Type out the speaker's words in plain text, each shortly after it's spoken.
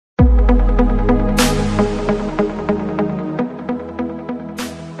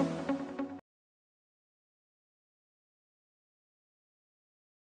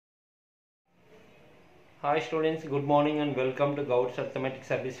Hi students, good morning and welcome to Gauds Arithmetic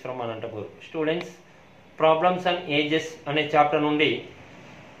Service from Anantapur. Students, Problems and Ages అనే chapter నుండి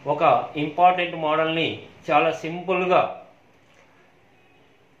ఒక important మోడల్ని చాలా సింపుల్గా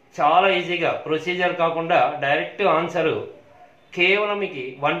చాలా ఈజీగా ప్రొసీజర్ కాకుండా డైరెక్ట్ ఆన్సర్ కేవలం మీకు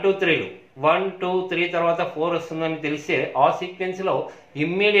 1 2 3లు 1 2 3 తర్వాత 4 వస్తుందని తెలిస్తే ఆ సీక్వెన్స్లో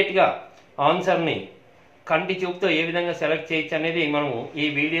ఇమ్మీడియట్గా ఆన్సర్ని కంటి చూపుతో ఏ విధంగా సెలెక్ట్ చేయొచ్చు అనేది మనము ఈ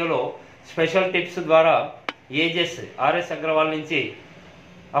వీడియోలో స్పెషల్ టిప్స్ ద్వారా ఏజెస్ ఆర్ఎస్ అగ్రవాల్ నుంచి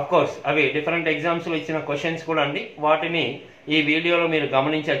కోర్స్ అవి డిఫరెంట్ ఎగ్జామ్స్లో ఇచ్చిన క్వశ్చన్స్ కూడా అండి, వాటిని ఈ వీడియోలో మీరు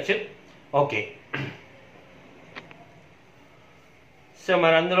గమనించవచ్చు. ఓకే, సో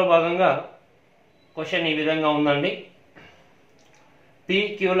మరి అందులో భాగంగా క్వశ్చన్ ఈ విధంగా ఉందండి.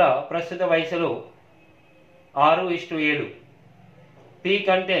 PQల ప్రస్తుత వయసులు 6:7. P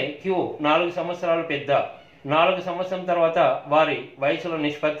కంటే Q 4 సంవత్సరాలు పెద్ద. 4 సంవత్సరం తర్వాత వారి వయసుల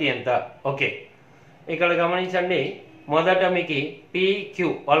నిష్పత్తి ఎంత? ఓకే, ఇక్కడ గమనించండి. మొదట మీకు PQ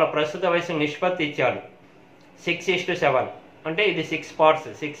వాళ్ళ ప్రస్తుత వయసు నిష్పత్తి ఇచ్చాడు 6:7, అంటే ఇది 6 పార్ట్స్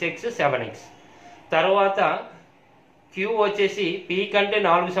 6x 7x. తర్వాత Q వచ్చేసి P కంటే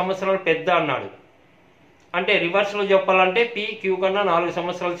 4 సంవత్సరాలు పెద్ద అన్నాడు, అంటే రివర్స్లో చెప్పాలంటే PQ కన్నా 4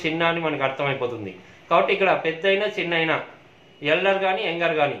 సంవత్సరాలు చిన్న అని మనకు అర్థమైపోతుంది. కాబట్టి ఇక్కడ పెద్ద అయినా చిన్న అయినా ఎల్డర్ కానీ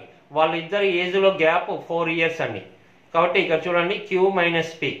యంగర్ కానీ వాళ్ళిద్దరి ఏజ్లో గ్యాప్ 4 ఇయర్స్ అండి. కాబట్టి ఇక్కడ చూడండి Q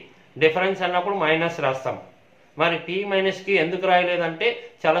మైనస్ P డిఫరెన్స్ అన్నప్పుడు మైనస్ రాస్తాం. మరి P మైనస్ Q ఎందుకు రాయలేదంటే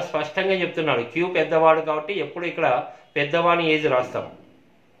చాలా స్పష్టంగా చెప్తున్నాడు, Q పెద్దవాడు కాబట్టి ఎప్పుడు ఇక్కడ పెద్దవాని ఏజ్ రాస్తాం.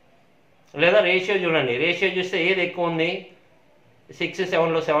 లేదా రేషియో చూడండి, రేషియో చూస్తే ఏది ఎక్కువ ఉంది? 6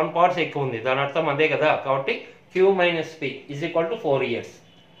 7లో 7 పార్ట్స్ ఎక్కువ ఉంది, దాని అర్థం అదే కదా. కాబట్టి Q minus P is equal to 4 years.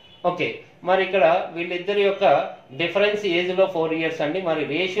 Okay, మరి ఇక్కడ వీళ్ళిద్దరి యొక్క డిఫరెన్స్ ఏజ్లో 4 ఇయర్స్ అండి. మరి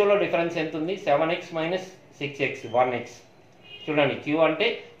రేషియోలో డిఫరెన్స్ ఎంత ఉంది? 7x minus 6x 1x. చూడండి, Q అంటే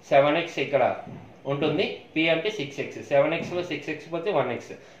 7x ఇక్కడ ఉంటుంది, P అంటే 6x. 7xలో 6x పోతే 1x.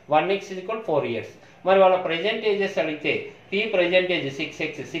 1x is equal 4 years. మరి వాళ్ళ ప్రజెంట్ ఏజెస్ అడిగితే P present age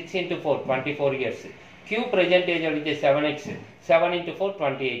 6x 6 × 4 24 years. Q present age అడిగితే 7x 7 × 4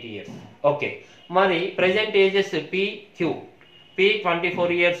 28 ఇయర్స్. ఓకే, మరి present ages P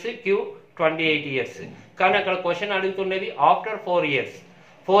 24 years, Q 28 years. కానీ అక్కడ క్వశ్చన్ అడుగుతుండేది ఆఫ్టర్ 4 ఇయర్స్.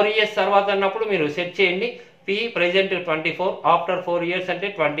 4 ఇయర్స్ తర్వాత అన్నప్పుడు మీరు సెట్ చేయండి. P ప్రజెంట్ 24, ఆఫ్టర్ 4 ఇయర్స్ అంటే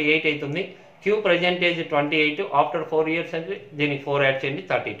 28 అవుతుంది. Q present age 28, after 4 years అంటే దీనికి 4 యాడ్ చేయండి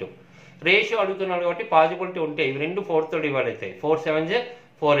 32. రేషియో అడుగుతున్నాడు కాబట్టి పాజిబిలిటీ ఉంటే ఇవి రెండు 4తో డివైడ్ అవుతాయి. 4 7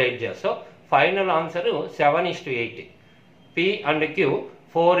 4 8. So final answer 7:8. P and Q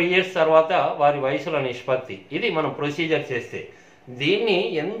 4 years తర్వాత వారి వయసుల నిష్పత్తి. ఇది మనం ప్రొసీజర్ చేస్తే దీన్ని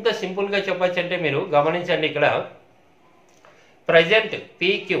ఎంత సింపుల్గా చెప్పచ్చు అంటే మీరు గమనించండి. ఇక్కడ ప్రజెంట్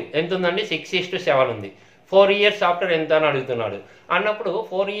PQ ఎంత ఉందండి? 6:7 ఉంది. 4 ఇయర్స్ ఆఫ్టర్ ఎంత అని అడుగుతున్నాడు అన్నప్పుడు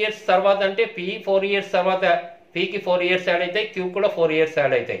 4 ఇయర్స్ తర్వాత అంటే P 4 ఇయర్స్ తర్వాత Pకి 4 ఇయర్స్ యాడ్ అవుతాయి, Q కూడా 4 ఇయర్స్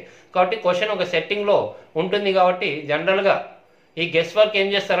యాడ్ అవుతాయి. కాబట్టి క్వశ్చన్ ఒక సెట్టింగ్లో ఉంటుంది కాబట్టి జనరల్గా ఈ గెస్ వర్క్ ఏం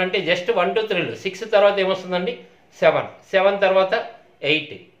చేస్తారంటే జస్ట్ 1 2 3లు 6 తర్వాత ఏమొస్తుందండి? 7 7 తర్వాత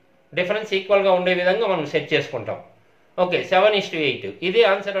 8 డిఫరెన్స్ ఈక్వల్గా ఉండే విధంగా మనం సెట్ చేసుకుంటాం. ఓకే, 7:8 ఇదే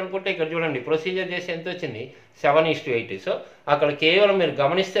ఆన్సర్ అనుకుంటే ఇక్కడ చూడండి ప్రొసీజర్ చేసి ఎంత వచ్చింది? 7:8. సో అక్కడ కేవలం మీరు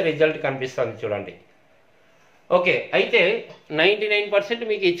గమనిస్తే రిజల్ట్ కనిపిస్తుంది చూడండి. ఓకే, అయితే 99%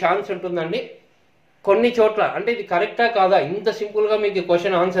 మీకు ఈ ఛాన్స్ ఉంటుందండి. కొన్ని చోట్ల అంటే ఇది కరెక్టా కాదా, ఇంత సింపుల్గా మీకు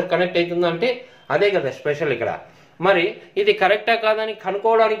క్వశ్చన్ ఆన్సర్ కనెక్ట్ అవుతుందంటే అదే కదా స్పెషల్ ఇక్కడ. మరి ఇది కరెక్టా కాదా అని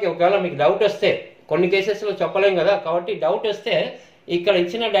కనుక్కోవడానికి ఒకవేళ మీకు డౌట్ వస్తే, కొన్ని కేసెస్లో చెప్పలేం కదా, కాబట్టి డౌట్ వస్తే ఇక్కడ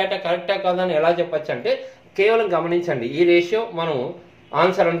ఇచ్చిన డేటా కరెక్టా కాదా అని ఎలా చెప్పచ్చు అంటే కేవలం గమనించండి. ఈ రేషియో మనం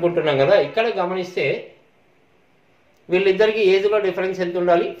ఆన్సర్ అనుకుంటున్నాం కదా, ఇక్కడ గమనిస్తే వీళ్ళిద్దరికి ఏజ్లో డిఫరెన్స్ ఎంత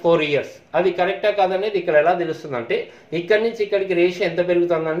ఉండాలి? 4 ఇయర్స్. అది కరెక్టా కాదనేది ఇక్కడ ఎలా తెలుస్తుందంటే ఇక్కడి నుంచి ఇక్కడికి రేషియో ఎంత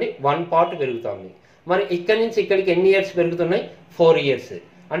పెరుగుతుందండి? 1 పార్ట్ పెరుగుతుంది. మరి ఇక్కడి నుంచి ఇక్కడికి ఎన్ని ఇయర్స్ పెరుగుతున్నాయి? 4 ఇయర్స్.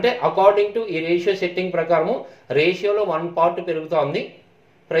 అంటే అకార్డింగ్ టు ఈ రేషియో సెట్టింగ్ ప్రకారము రేషియోలో 1 పార్ట్ పెరుగుతుంది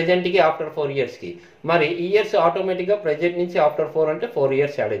ప్రజెంట్కి ఆఫ్టర్ 4 ఇయర్స్కి. మరి ఇయర్స్ ఆటోమేటిక్గా ప్రజెంట్ నుంచి ఆఫ్టర్ 4 అంటే 4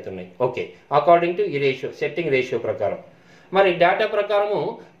 ఇయర్స్ యాడ్ అవుతున్నాయి. ఓకే, అకార్డింగ్ టు ఈ రేషియో సెట్టింగ్ రేషియో ప్రకారం. మరి డేటా ప్రకారము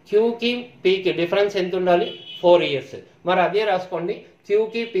Qకి Pకి డిఫరెన్స్ ఎంత ఉండాలి? 4 ఇయర్స్. మరి అదే రాసుకోండి,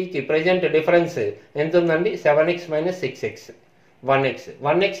 Qకి Pకి ప్రజెంట్ డిఫరెన్స్ ఎంత ఉందండి? 7x minus 6x 1x.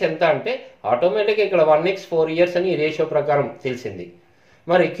 1x ఎంత అంటే ఆటోమేటిక్గా ఇక్కడ 1x 4 ఇయర్స్ అని ఈ రేషియో ప్రకారం తెలిసింది.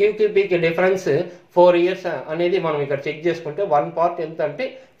 మరి Qకి Pకి డిఫరెన్స్ 4 ఇయర్స్ అనేది మనం ఇక్కడ చెక్ చేసుకుంటే 1 పార్ట్ ఎంత అంటే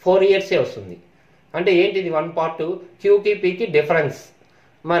 4 ఇయర్సే వస్తుంది. అంటే ఏంటిది 1 పార్ట్? Qకి Pకి డిఫరెన్స్.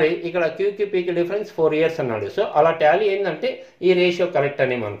 మరి ఇక్కడ Qకి Pకి డిఫరెన్స్ 4 ఇయర్స్ అన్నాడు. సో అలా టాలీ ఏంటంటే ఈ రేషియో కరెక్ట్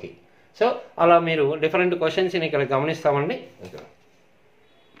అని మనకి. సో అలా మీరు డిఫరెంట్ క్వశ్చన్స్ని ఇక్కడ గమనిస్తామండి.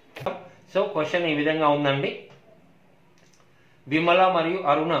 సో క్వశ్చన్ ఈ విధంగా ఉందండి. విమల మరియు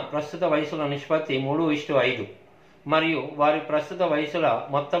అరుణ ప్రస్తుత వయసుల నిష్పత్తి 3:5 మరియు వారి ప్రస్తుత వయసుల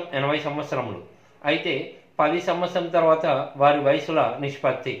మొత్తం 80 సంవత్సరములు. అయితే 10 సంవత్సరం తర్వాత వారి వయసుల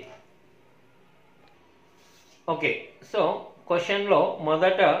నిష్పత్తి. ఓకే, సో క్వశ్చన్లో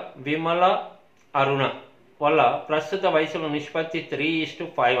మొదట విమల అరుణ వాళ్ళ ప్రస్తుత వయసుల నిష్పత్తి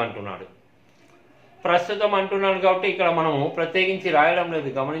 3:5 అంటున్నాడు. ప్రస్తుతం అంటున్నాడు కాబట్టి ఇక్కడ మనము ప్రత్యేకించి రాయడం లేదు,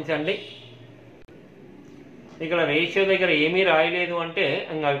 గమనించండి. ఇక్కడ రేషియో దగ్గర ఏమీ రాయలేదు అంటే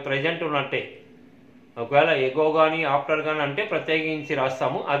ఇంకా అవి ప్రజెంట్ ఉన్నట్టే. ఒకవేళ ఎగో కానీ ఆఫ్టర్ కానీ అంటే ప్రత్యేకించి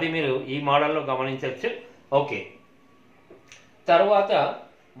రాస్తాము, అది మీరు ఈ మోడల్లో గమనించవచ్చు. ఓకే, తర్వాత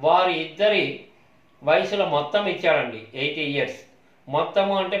వారి ఇద్దరి వయసుల మొత్తం ఇచ్చాడండి 80 years.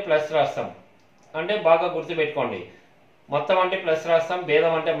 మొత్తము అంటే ప్లస్ రాస్తాం, అంటే బాగా గుర్తుపెట్టుకోండి. మొత్తం అంటే ప్లస్ రాస్తాం,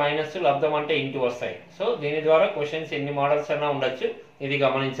 భేదం అంటే మైనస్, లబ్ధం అంటే ఇంటూ వస్తాయి. సో దీని ద్వారా క్వశ్చన్స్ ఎన్ని మోడల్స్ అయినా ఉండొచ్చు, ఇది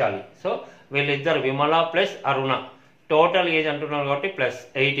గమనించాలి. సో వీళ్ళిద్దరు విమల ప్లస్ అరుణ టోటల్ ఏజ్ అంటున్నారు కాబట్టి ప్లస్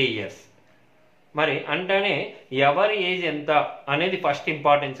 80 years. మరి అంటేనే ఎవరి ఏజ్ ఎంత అనేది ఫస్ట్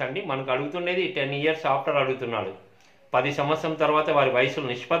ఇంపార్టెన్స్ అండి. మనకు అడుగుతుండేది 10 years ఆఫ్టర్ అడుగుతున్నాడు, 10 సంవత్సరం తర్వాత వారి వయసుల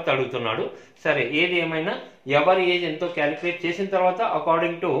నిష్పత్తి అడుగుతున్నాడు. సరే, ఏది ఏమైనా ఎవరి ఏజ్ ఎంతో క్యాలిక్యులేట్ చేసిన తర్వాత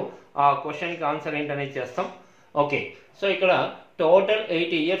అకార్డింగ్ టు ఆ క్వశ్చన్కి ఆన్సర్ ఏంటనేది చేస్తాం. ఓకే, సో ఇక్కడ టోటల్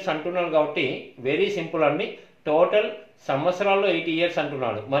 80 years అంటున్నాడు కాబట్టి వెరీ సింపుల్ అండి. టోటల్ సంవత్సరాల్లో 80 years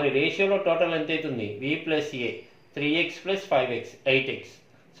అంటున్నాడు. మరి రేషియోలో టోటల్ ఎంత అవుతుంది? v plus A 3x plus 5x 8x.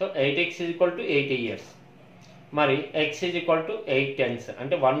 So 8x is equal to 80 years. మరి x is equal to 8 tenths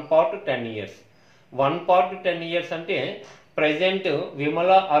అంటే 1 part 10 years. 1 part 10 years అంటే ప్రజెంట్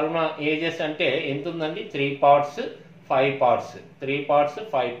విమల అరుణ ఏజెస్ అంటే ఎంత ఉందండి? 3 parts 5 parts 3 parts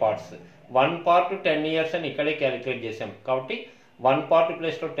 5 parts. 1 part 10 years అని ఇక్కడే క్యాలిక్యులేట్ చేసాం కాబట్టి 1 part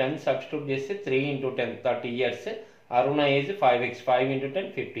ప్లస్లో 10 సబ్స్టిట్యూట్ చేస్తే 3 into 10 30 years. అరుణ ఏజ్ 5x 5 into 10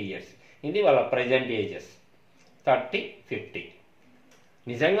 50 years. ఇది వాళ్ళ ప్రజెంట్ ఏజెస్ 30 50.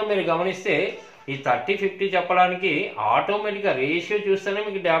 నిజంగా మీరు గమనిస్తే ఈ 30 50 చెప్పడానికి ఆటోమేటిక్గా రేషియో చూస్తేనే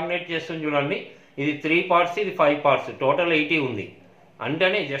మీకు డామినేట్ చేస్తుంది. చూడండి, ఇది 3 parts, ఇది 5 parts, టోటల్ 80 ఉంది.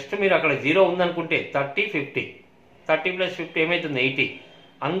 అంటేనే జస్ట్ మీరు అక్కడ 0 ఉందనుకుంటే 30 50 30 ప్లస్ 50 ఏమవుతుంది? 80.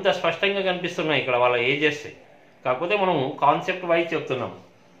 అంత స్పష్టంగా కనిపిస్తున్నాయి ఇక్కడ వాళ్ళ ఏజెస్. కాకపోతే మనం కాన్సెప్ట్ వైజ్ చెప్తున్నాం.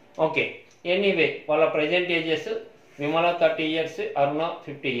 ఓకే, ఎనీవే వాళ్ళ ప్రజెంట్ ఏజెస్ విమల 30 years, అరుణ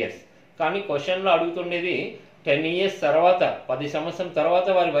 50 years. కానీ క్వశ్చన్లో అడుగుతుండేది 10 years తర్వాత 10 సంవత్సరం తర్వాత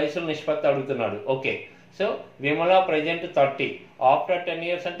వారి వయసుల నిష్పత్తి అడుగుతున్నాడు. Okay, so Vimala present 30, after 10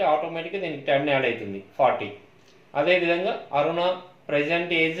 years అంటే ఆటోమేటిక్గా దీనికి 10 యాడ్ అవుతుంది 40. అదేవిధంగా అరుణ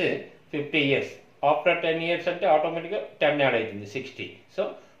present age 50 years, after 10 years అంటే ఆటోమేటిక్గా 10 యాడ్ అవుతుంది 60. So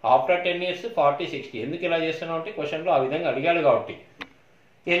after 10 years 40 60. ఎందుకు ఇలా చేస్తున్నాం అంటే క్వశ్చన్లో ఆ విధంగా అడిగాడు కాబట్టి.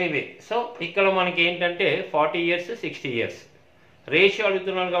 ఎనీవే, సో ఇక్కడ మనకి ఏంటంటే 40 years 60 years. రేషియో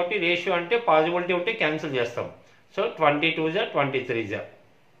అడుగుతున్నాను కాబట్టి రేషియో అంటే పాజిబిలిటీ ఉంటే క్యాన్సిల్ చేస్తాం. సో 22 23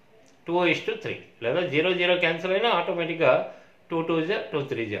 2:3, లేదా 0 0 క్యాన్సిల్ అయినా ఆటోమేటిక్గా 2 2 2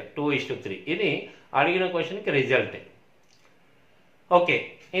 3 2:3. ఇది అడిగిన క్వశ్చన్కి రిజల్ట్. ఓకే,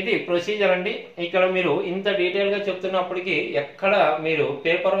 ఇది ప్రొసీజర్ అండి. ఇక్కడ మీరు ఇంత డీటెయిల్గా చెప్తున్నప్పటికీ ఎక్కడ మీరు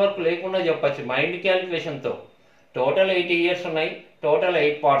పేపర్ వర్క్ లేకుండా చెప్పచ్చు, మైండ్ క్యాలిక్యులేషన్తో. టోటల్ 80 years ఉన్నాయి, టోటల్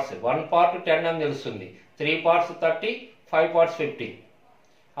 8 parts, 1 part 10 అని తెలుస్తుంది, 3 parts 30 5 parts 50.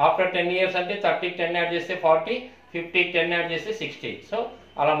 ఆఫ్టర్ 10 years అంటే 30 10 యాడ్ చేస్తే 40 50 10 యాడ్ చేస్తే 60. సో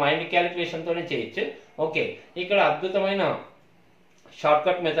అలా మైండ్ క్యాలిక్యులేషన్తోనే చేయొచ్చు. ఓకే, ఇక్కడ అద్భుతమైన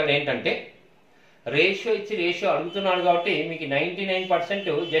షార్ట్కట్ మెథడ్ ఏంటంటే రేషియో ఇచ్చి రేషియో అడుగుతున్నాడు కాబట్టి మీకు 99%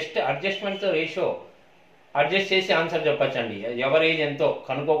 జస్ట్ అడ్జస్ట్మెంట్తో రేషియో అడ్జస్ట్ చేసి ఆన్సర్ చెప్పచ్చండి, ఎవరి ఏజ్ ఎంతో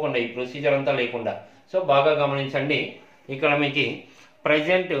కనుక్కోకుండా, ఈ ప్రొసీజర్ అంతా లేకుండా. సో బాగా గమనించండి, ఇక్కడ మీకు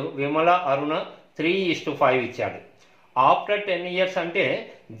ప్రజెంట్ విమల అరుణ 3:5 ఇచ్చాడు. ఆఫ్టర్ 10 years అంటే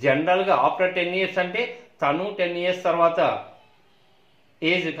జనరల్గా ఆఫ్టర్ 10 years అంటే తను 10 years తర్వాత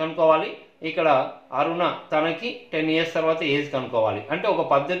ఏజ్ కనుక్కోవాలి. ఇక్కడ అరుణ తనకి 10 years తర్వాత ఏజ్ కనుక్కోవాలి. అంటే ఒక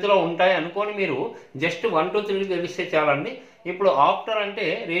పద్ధతిలో ఉంటాయి అనుకొని మీరు జస్ట్ 1 2 3 తెలిస్తే చాలండి. ఇప్పుడు ఆఫ్టర్ అంటే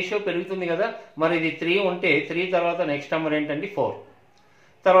రేషియో పెరుగుతుంది కదా, మరి ఇది 3 ఉంటే 3 తర్వాత నెక్స్ట్ నెంబర్ ఏంటంటే 4,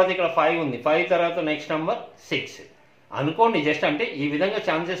 తర్వాత ఇక్కడ 5 ఉంది, 5 తర్వాత నెక్స్ట్ నెంబర్ 6 అనుకోండి. జస్ట్ అంటే ఈ విధంగా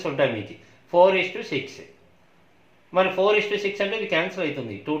ఛాన్సెస్ ఉంటాయి మీకు. 4:6. మరి 4:6 అంటే ఇది క్యాన్సిల్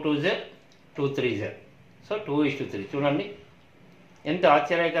అవుతుంది, 2 2 2 3. సో 2:3. చూడండి ఎంత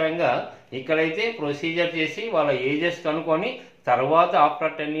ఆశ్చర్యకరంగా ఇక్కడైతే ప్రొసీజర్ చేసి వాళ్ళ ఏజెస్ కనుక్కొని తర్వాత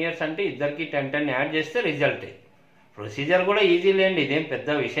ఆఫ్టర్ 10 years అంటే ఇద్దరికి 10 10 యాడ్ చేస్తే రిజల్టే. ప్రొసీజర్ కూడా ఈజీ లేండి, ఇదేం పెద్ద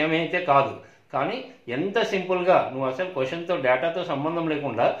విషయం అయితే కాదు. కానీ ఎంత సింపుల్గా నువ్వు అసలు క్వశ్చన్తో డేటాతో సంబంధం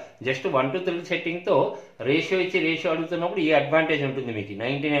లేకుండా జస్ట్ 1 2 3 సెట్టింగ్తో రేషియో ఇచ్చి రేషియో అడుగుతున్నప్పుడు ఈ అడ్వాంటేజ్ ఉంటుంది మీకు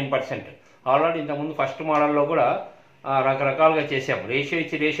 99%. ఆల్రెడీ ఇంతకుముందు ఫస్ట్ మోడల్లో కూడా రకరకాలుగా చేసాం. రేషియో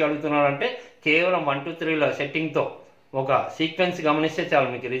ఇచ్చి రేషియో అడుగుతున్నారంటే కేవలం 1 2 3 సెట్టింగ్తో ఒక సీక్వెన్స్ గమనిస్తే చాలు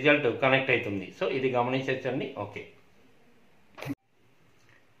మీకు రిజల్ట్ కనెక్ట్ అవుతుంది. సో ఇది గమనించండి. ఓకే,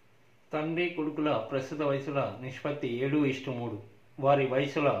 తండ్రి కొడుకుల ప్రస్తుత వయసుల నిష్పత్తి 7:3. వారి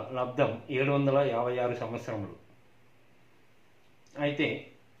వయసుల లబ్ధం 756 సంవత్సరములు. అయితే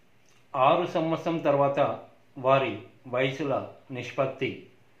 6 సంవత్సరం తర్వాత వారి వయసుల నిష్పత్తి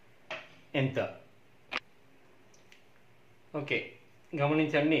ఎంత? ఓకే,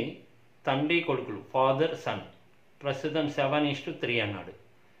 గమనించండి. తండ్రి కొడుకులు ఫాదర్ సన్ ప్రస్తుతం 7:3 అన్నాడు.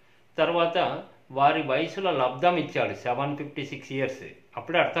 తర్వాత వారి వయసుల లబ్ధం ఇచ్చాడు 756 ఇయర్స్.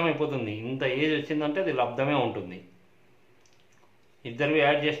 అప్పుడే అర్థమైపోతుంది ఇంత ఏజ్ వచ్చిందంటే అది లబ్ధమే ఉంటుంది. ఇద్దరు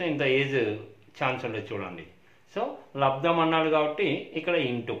యాడ్ చేసినా ఇంత ఏజ్ ఛాన్స్ ఉండదు చూడండి. సో లబ్ధం అన్నాడు కాబట్టి ఇక్కడ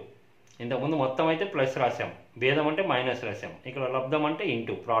ఇంటూ, ఇంతకుముందు మొత్తం అయితే ప్లస్ రాసాం, భేదం అంటే మైనస్ రాసాం. ఇక్కడ లబ్ధం అంటే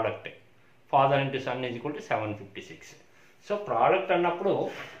into product. Father into sun is equal to 756. So product అన్నప్పుడు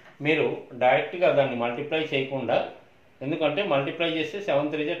మీరు డైరెక్ట్గా దాన్ని మల్టిప్లై చేయకుండా, ఎందుకంటే మల్టిప్లై చేస్తే 7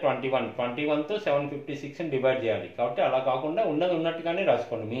 3 21, 21తో 756ని డివైడ్ చేయాలి. కాబట్టి అలా కాకుండా ఉన్నది ఉన్నట్టుగానే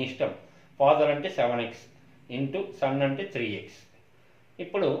రాసుకోండి, మీ ఇష్టం. ఫాదర్ అంటే 7x ఇంటూ సన్ అంటే 3x.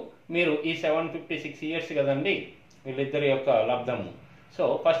 ఇప్పుడు మీరు ఈ 756 ఇయర్స్ కదండి వీళ్ళిద్దరి యొక్క లబ్ధము. సో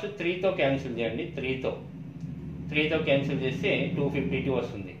ఫస్ట్ 3తో క్యాన్సిల్ చేయండి. 3తో క్యాన్సిల్ చేస్తే 252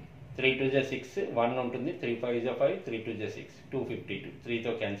 వస్తుంది. 3 2 6, 1 ఉంటుంది. 3 5 5, 3 2 6, 252.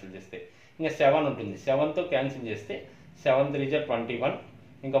 3తో క్యాన్సిల్ చేస్తే ఇంకా 7 ఉంటుంది. 7తో క్యాన్సిల్ చేస్తే 7 3 21,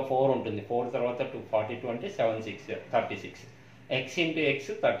 ఇంకా 4 ఉంటుంది. 4 తర్వాత 242 అంటే 7 6 36. x ఇంటూ x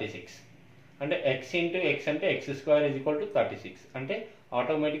 36 అంటే x ఇంటూ x అంటే x² ఈజ్ ఈక్వల్ టు 36. అంటే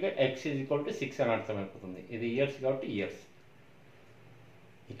ఆటోమేటిక్గా x ఈజ్ ఈక్వల్ టు 6 అని అర్థమైపోతుంది. ఇది ఇయర్స్ కాబట్టి ఇయర్స్.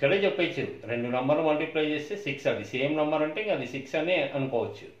 ఇక్కడే చెప్పచ్చు, 2 నంబర్లు మల్టిప్లై చేస్తే 6, అది సేమ్ నంబర్ అంటే అది 6 అనే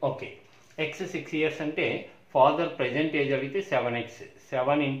అనుకోవచ్చు. ఓకే, x 6 ఇయర్స్ అంటే ఫాదర్ ప్రజెంట్ ఏజ్ అడిగితే 7x,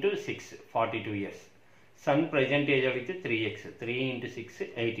 7 into 6 42 years. Sun present age అడిగితే 3x, 3 ఇంటూ 6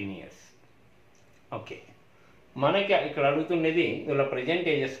 18 ఇయర్స్. ఓకే, మనకి ఇక్కడ అడుగుతున్నది వీళ్ళ ప్రజెంట్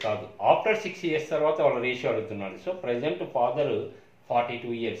ఏజెస్ కాదు, ఆఫ్టర్ 6 ఇయర్స్ తర్వాత వాళ్ళ రేషియో అడుగుతున్నాడు. So present father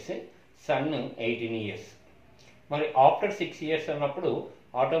 42 years, sun 18 years. మరి ఆఫ్టర్ 6 ఇయర్స్ అన్నప్పుడు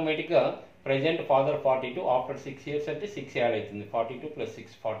ఆటోమేటిక్గా ప్రజెంట్ ఫాదర్ 42, ఆఫ్టర్ 6 ఇయర్స్ అంటే 6 యాడ్ అవుతుంది. 42 +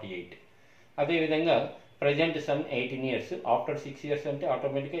 6 48. అదేవిధంగా present sun 18 years, after 6 years అంటే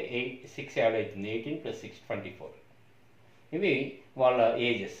ఆటోమేటిక్గా 6 యాడ్ అవుతుంది. 18 + 6 24. ఇవి వాళ్ళ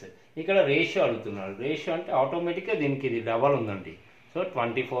ఏజెస్. ఇక్కడ రేషియో అడుగుతున్నాడు. రేషియో అంటే ఆటోమేటిక్గా దీనికి ఇది డబల్ ఉందండి. So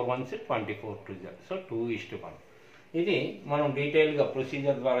 24 1s 24 2s, so 2:1. ఇది మనం డీటెయిల్గా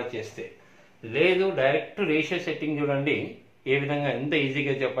ప్రొసీజర్ ద్వారా చేస్తే. లేదు డైరెక్ట్ రేషియో సెట్టింగ్ చూడండి ఏ విధంగా ఎంత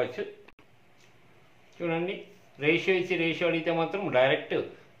ఈజీగా చెప్పచ్చు. చూడండి, రేషియో ఇచ్చి రేషియో అడిగితే మాత్రం direct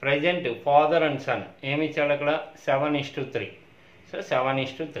present father and sun ఏమి ఇచ్చాడు అక్కడ 7:3. సో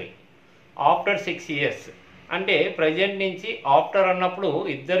 7:3. ఆఫ్టర్ 6 ఇయర్స్ అంటే ప్రజెంట్ నుంచి ఆఫ్టర్ అన్నప్పుడు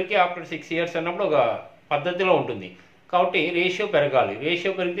ఇద్దరికి ఆఫ్టర్ 6 ఇయర్స్ అన్నప్పుడు ఒక పద్ధతిలో ఉంటుంది. కాబట్టి రేషియో పెరగాలి.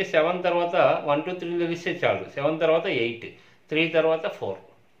 రేషియో పెరిగితే 7 తర్వాత 1 2 3 తెలిస్తే చాలు. 7 తర్వాత 8, 3 తర్వాత 4.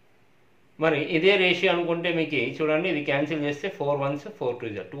 మరి ఇదే రేషియో అనుకుంటే మీకు చూడండి ఇది క్యాన్సిల్ చేస్తే 4 1s 4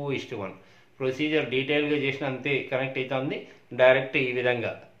 2s 2:1. ప్రొసీజర్ డీటెయిల్గా చేసిన అంతే కనెక్ట్ అవుతుంది. డైరెక్ట్ ఈ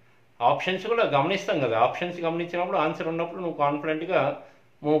విధంగా ఆప్షన్స్ కూడా గమనిస్తాం కదా, ఆప్షన్స్ గమనించినప్పుడు ఆన్సర్ ఉన్నప్పుడు నువ్వు కాన్ఫిడెంట్గా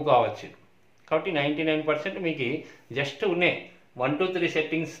మూవ్ కావచ్చు. కాబట్టి 99% మీకు జస్ట్ ఉన్నాయి 1 2 3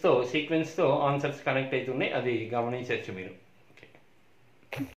 సెట్టింగ్స్తో సీక్వెన్స్తో ఆన్సర్స్ కనెక్ట్ అవుతున్నాయి. అది గమనించవచ్చు మీరు.